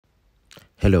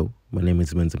Hello, my name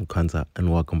is Menzim Kwanzaa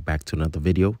and welcome back to another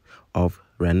video of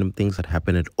random things that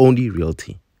happen at Only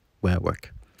Realty, where I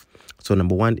work. So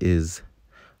number one is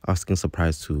asking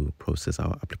Surprise to process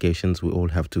our applications. We all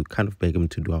have to kind of beg him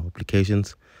to do our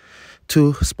applications.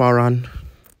 2, spa run.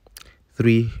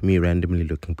 3, me randomly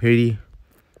looking pretty.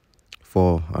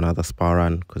 4, another spa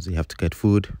run because we have to get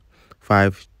food.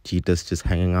 5, Gita's just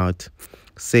hanging out.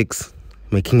 6,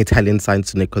 making Italian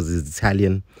signs to Nick because he's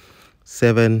Italian.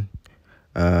 7,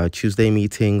 Tuesday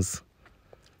meetings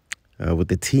with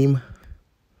the team.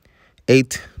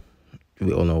 8,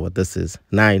 we all know what this is.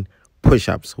 9,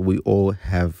 push-ups. We all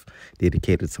have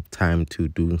dedicated some time to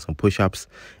doing some push-ups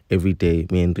every day.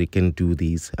 Me and Rick can do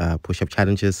these push-up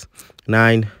challenges.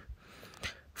 9,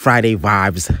 Friday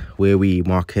vibes, where we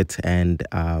market and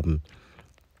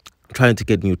trying to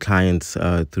get new clients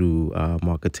through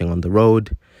marketing on the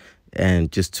road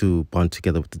and just to bond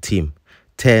together with the team.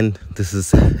 10, this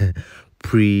is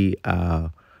pre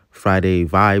Friday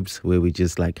vibes, where we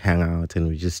just like hang out and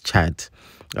we just chat.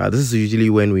 This is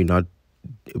usually when we're not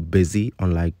busy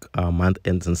on like month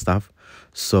ends and stuff.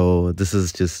 So this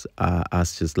is just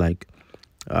us just like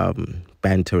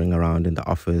bantering around in the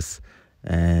office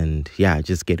and yeah,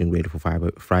 just getting ready for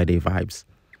Friday vibes.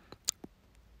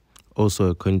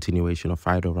 Also a continuation of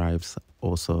Friday vibes,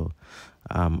 also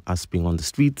us being on the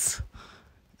streets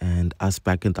and us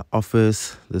back in the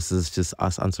office. This is just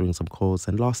us answering some calls,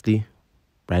 and lastly,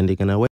 branding in a way.